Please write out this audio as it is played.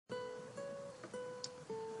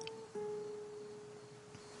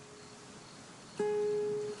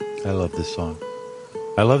I love this song.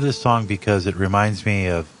 I love this song because it reminds me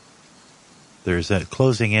of, there's a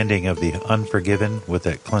closing ending of The Unforgiven with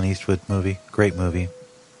that Clint Eastwood movie. Great movie.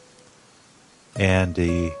 And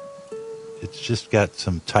it's just got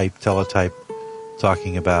some teletype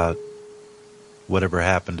talking about whatever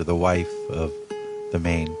happened to the wife of the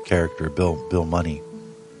main character, Bill Money,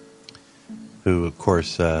 who, of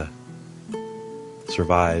course,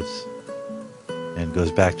 survives and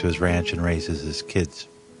goes back to his ranch and raises his kids.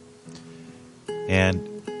 And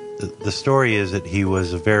the story is that he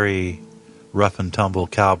was a very rough and tumble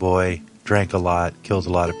cowboy, drank a lot, killed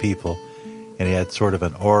a lot of people, and he had sort of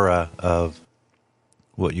an aura of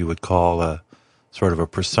what you would call a sort of a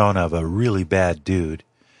persona of a really bad dude.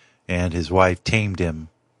 And his wife tamed him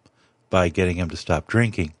by getting him to stop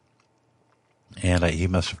drinking. And he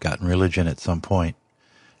must have gotten religion at some point.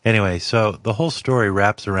 Anyway, so the whole story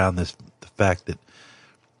wraps around the fact that,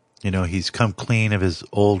 he's come clean of his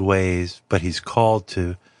old ways, but he's called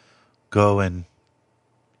to go and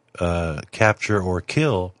capture or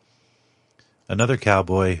kill another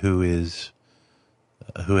cowboy who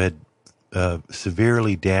had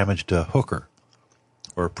severely damaged a hooker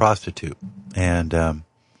or a prostitute. And,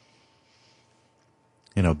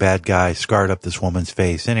 bad guy scarred up this woman's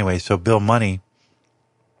face. Anyway, so Bill Money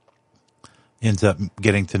ends up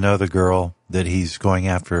getting to know the girl that he's going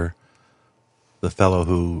after, the fellow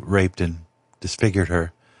who raped and disfigured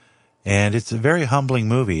her. And it's a very humbling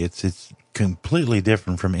movie. It's completely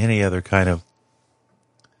different from any other kind of,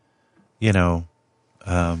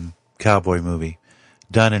 cowboy movie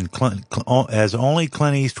done in as only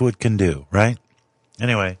Clint Eastwood can do, right?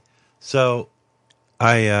 Anyway, so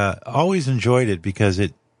I always enjoyed it because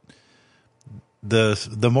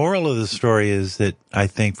the moral of the story is that, I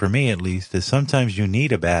think for me at least, is sometimes you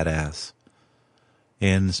need a badass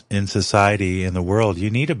in society, in the world. You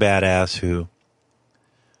need a badass who,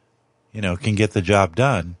 can get the job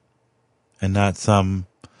done, and not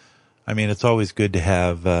it's always good to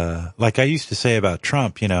have, like I used to say about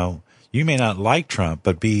Trump, you may not like Trump,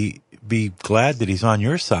 but be glad that he's on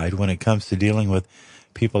your side when it comes to dealing with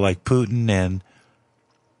people like Putin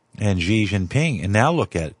and Xi Jinping. And now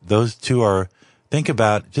look at it. Those two think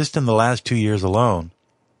about just in the last 2 years alone,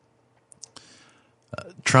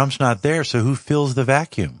 Trump's not there, so who fills the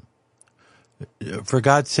vacuum? For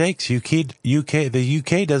God's sakes, the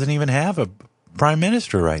UK doesn't even have a prime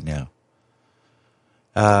minister right now.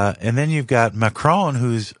 And then you've got Macron,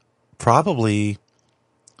 who's probably,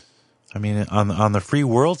 on the free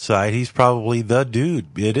world side, he's probably the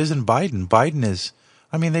dude. It isn't Biden. Biden is,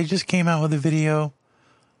 they just came out with a video,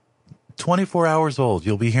 24 hours old.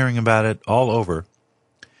 You'll be hearing about it all over.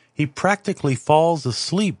 He practically falls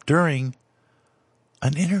asleep during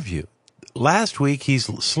an interview. Last week, he's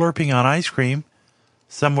slurping on ice cream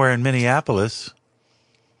somewhere in Minneapolis,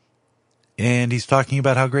 and he's talking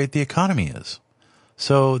about how great the economy is.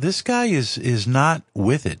 So this guy is not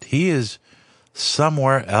with it. He is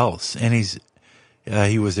somewhere else, and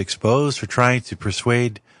he was exposed for trying to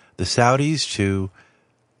persuade the Saudis to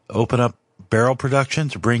open up barrel production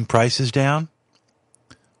to bring prices down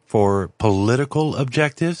for political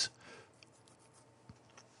objectives.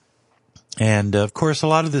 And of course, a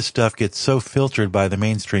lot of this stuff gets so filtered by the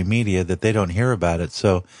mainstream media that they don't hear about it.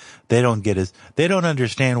 So they don't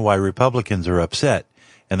understand why Republicans are upset.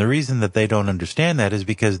 And the reason that they don't understand that is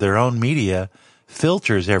because their own media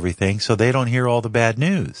filters everything so they don't hear all the bad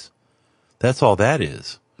news. That's all that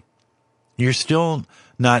is. You're still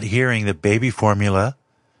not hearing that baby formula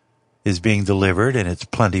is being delivered and it's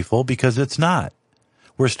plentiful, because it's not.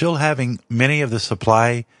 We're still having many of the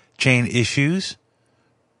supply chain issues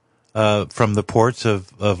from the ports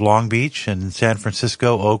of Long Beach and San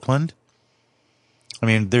Francisco, Oakland.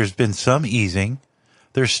 There's been some easing.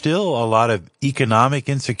 There's still a lot of economic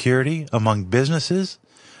insecurity among businesses.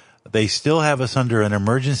 They still have us under an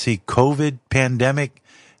emergency COVID pandemic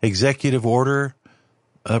executive order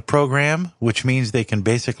program, which means they can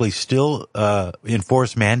basically still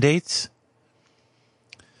enforce mandates.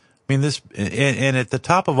 And at the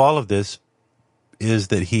top of all of this is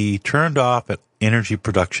that he turned off energy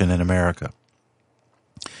production in America.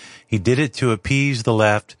 He did it to appease the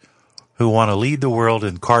left, who want to lead the world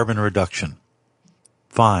in carbon reduction.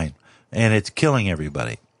 Fine. And it's killing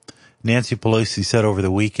everybody. Nancy Pelosi said over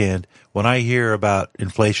the weekend, when I hear about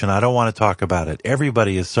inflation, I don't want to talk about it.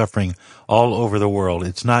 Everybody is suffering all over the world.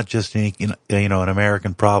 It's not just an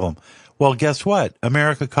American problem. Well, guess what?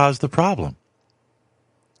 America caused the problem.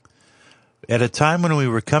 At a time when we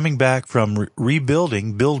were coming back from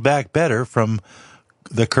rebuilding, Build Back Better, from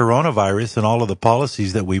the coronavirus and all of the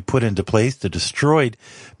policies that we put into place that destroyed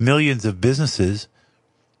millions of businesses,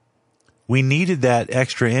 we needed that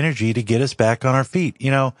extra energy to get us back on our feet.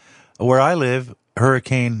 You know, where I live,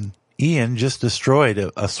 Hurricane Ian just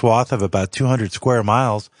destroyed a swath of about 200 square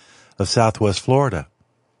miles of southwest Florida.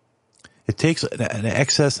 It takes an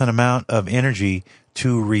excess amount of energy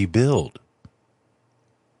to rebuild.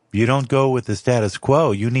 You don't go with the status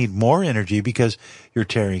quo. You need more energy because you're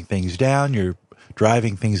tearing things down, you're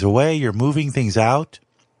driving things away, you're moving things out.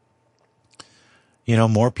 You know,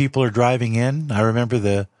 more people are driving in. I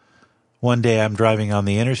remember one day I'm driving on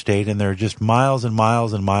the interstate and there are just miles and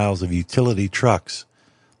miles and miles of utility trucks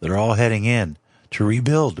that are all heading in to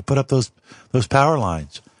rebuild, to put up those power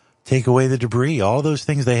lines, take away the debris. All those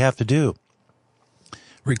things they have to do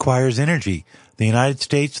requires energy. The United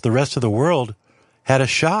States, the rest of the world, had a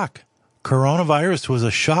shock. Coronavirus was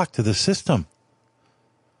a shock to the system.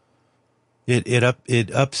 It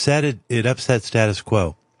upset status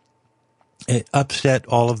quo. It upset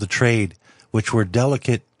all of the trade, which were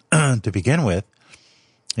delicate to begin with.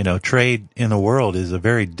 You know, trade in the world is a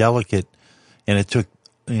very delicate, and it took,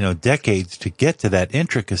 decades to get to that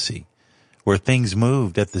intricacy where things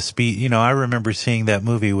moved at the speed. You know, I remember seeing that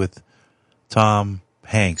movie with Tom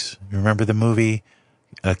Hanks. You remember the movie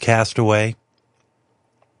Castaway?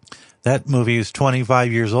 That movie is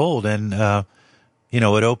 25 years old, and,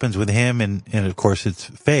 it opens with him, and of course it's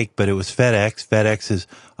fake, but it was FedEx. FedEx is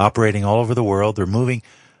operating all over the world. They're moving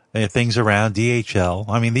things around, DHL.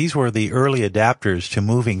 I mean, these were the early adapters to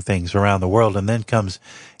moving things around the world, and then comes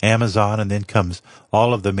Amazon, and then comes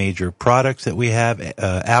all of the major products that we have,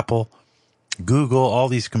 Apple, Google, all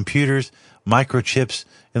these computers, microchips.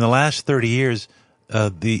 In the last 30 years,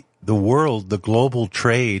 the world, the global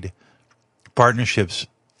trade partnerships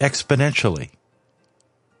exponentially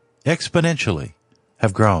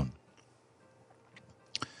have grown.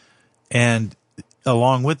 And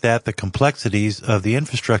along with that, the complexities of the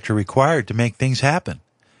infrastructure required to make things happen.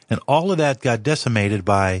 And all of that got decimated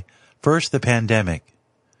by first the pandemic,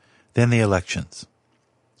 then the elections.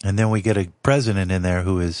 And then we get a president in there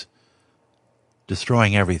who is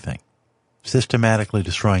destroying everything, systematically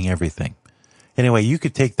destroying everything. Anyway, you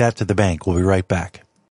could take that to the bank. We'll be right back.